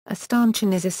A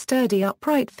stanchion is a sturdy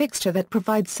upright fixture that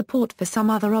provides support for some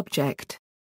other object.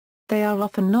 They are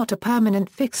often not a permanent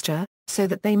fixture, so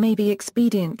that they may be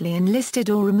expediently enlisted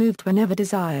or removed whenever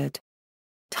desired.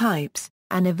 Types: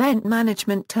 an event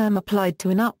management term applied to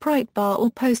an upright bar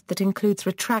or post that includes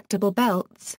retractable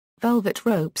belts, velvet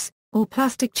ropes, or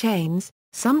plastic chains,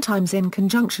 sometimes in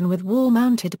conjunction with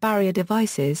wall-mounted barrier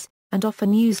devices, and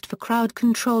often used for crowd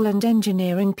control and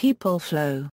engineering people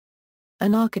flow.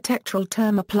 An architectural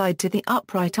term applied to the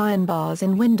upright iron bars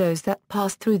in windows that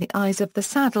pass through the eyes of the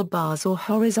saddle bars or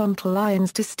horizontal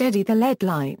irons to steady the LED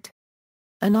light.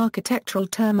 An architectural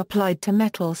term applied to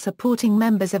metal supporting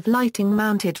members of lighting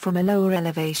mounted from a lower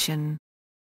elevation.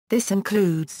 This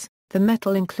includes the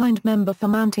metal inclined member for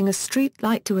mounting a street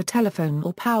light to a telephone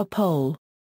or power pole.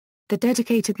 The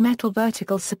dedicated metal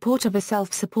vertical support of a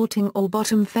self-supporting or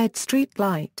bottom-fed street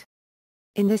light.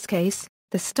 In this case,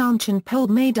 the stanchion pole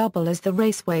may double as the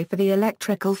raceway for the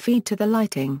electrical feed to the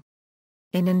lighting.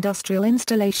 In industrial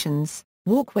installations,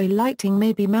 walkway lighting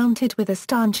may be mounted with a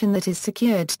stanchion that is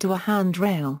secured to a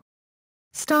handrail.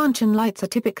 Stanchion lights are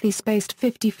typically spaced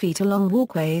 50 feet along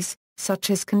walkways, such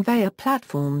as conveyor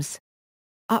platforms.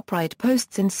 Upright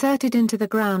posts inserted into the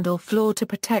ground or floor to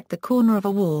protect the corner of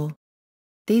a wall.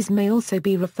 These may also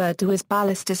be referred to as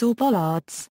balusters or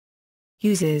bollards.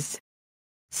 Uses: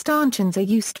 stanchions are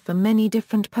used for many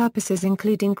different purposes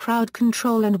including crowd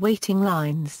control and waiting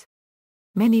lines.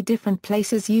 Many different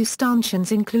places use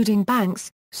stanchions including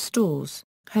banks, stores,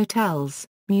 hotels,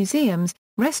 museums,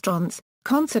 restaurants,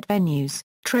 concert venues,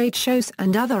 trade shows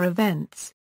and other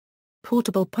events.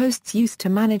 Portable posts used to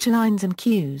manage lines and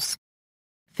queues.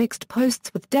 Fixed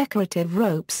posts with decorative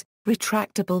ropes,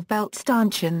 retractable belt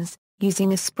stanchions,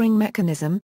 using a spring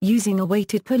mechanism, using a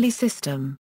weighted pulley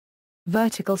system.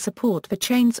 Vertical support for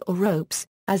chains or ropes,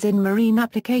 as in marine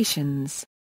applications.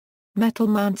 Metal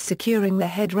mounts securing the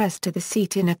headrest to the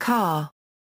seat in a car.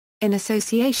 In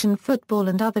association football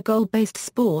and other goal-based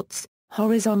sports,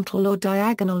 horizontal or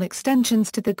diagonal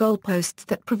extensions to the goalposts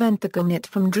that prevent the gunnet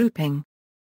from drooping.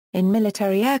 In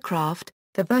military aircraft,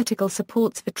 the vertical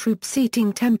supports for troop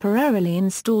seating temporarily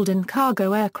installed in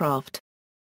cargo aircraft.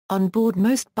 On board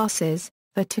most buses,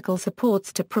 vertical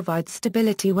supports to provide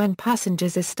stability when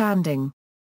passengers are standing.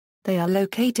 They are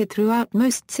located throughout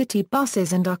most city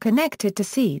buses and are connected to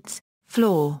seats,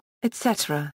 floor,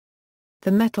 etc.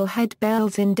 The metal head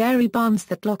bells in dairy barns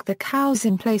that lock the cows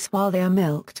in place while they are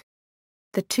milked.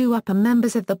 The two upper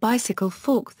members of the bicycle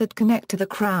fork that connect to the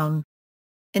crown.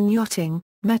 In yachting,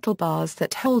 metal bars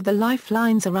that hold the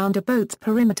lifelines around a boat's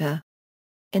perimeter.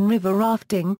 In river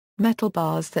rafting, metal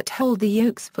bars that hold the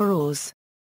yokes for oars.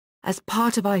 As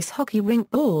part of ice hockey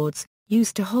rink boards,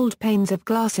 used to hold panes of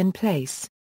glass in place.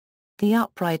 The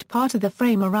upright part of the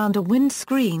frame around a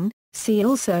windscreen, see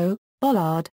also,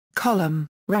 bollard, column,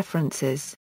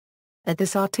 references.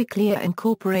 This article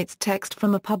incorporates text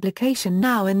from a publication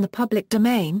now in the public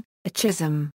domain, a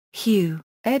Chisholm, Hugh,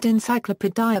 ed.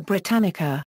 Encyclopædia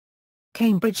Britannica.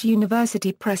 Cambridge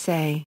University Press A.